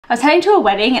I was heading to a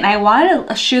wedding and I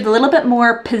wanted a shoe with a little bit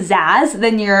more pizzazz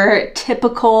than your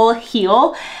typical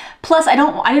heel. Plus, I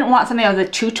didn't want something that was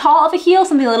too tall of a heel,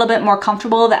 something a little bit more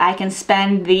comfortable that I can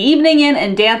spend the evening in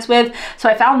and dance with. So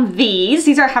I found these.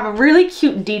 These have a really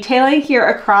cute detailing here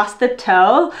across the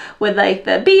toe with like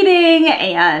the beading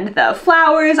and the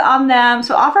flowers on them.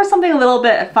 So it offers something a little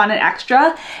bit fun and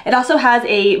extra. It also has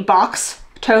a box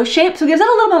toe shape, so it gives it a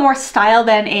little bit more style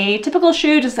than a typical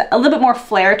shoe, just a little bit more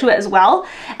flair to it as well.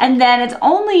 And then it's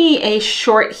only a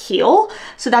short heel,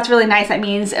 so that's really nice. That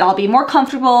means I'll be more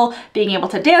comfortable being able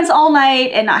to dance all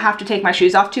night and not have to take my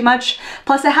shoes off too much.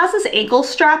 Plus it has this ankle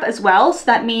strap as well, so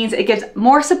that means it gives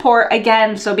more support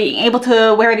again, so being able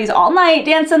to wear these all night,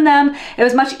 dance in them, it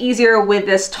was much easier with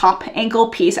this top ankle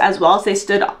piece as well, so they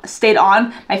stayed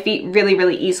on my feet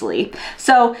really easily.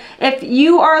 So if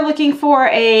you are looking for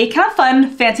a kind of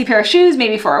fun fancy pair of shoes,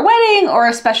 maybe for a wedding or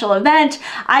a special event,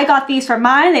 I got these for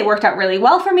mine. They worked out really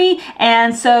well for me,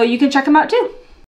 and so you can check them out too.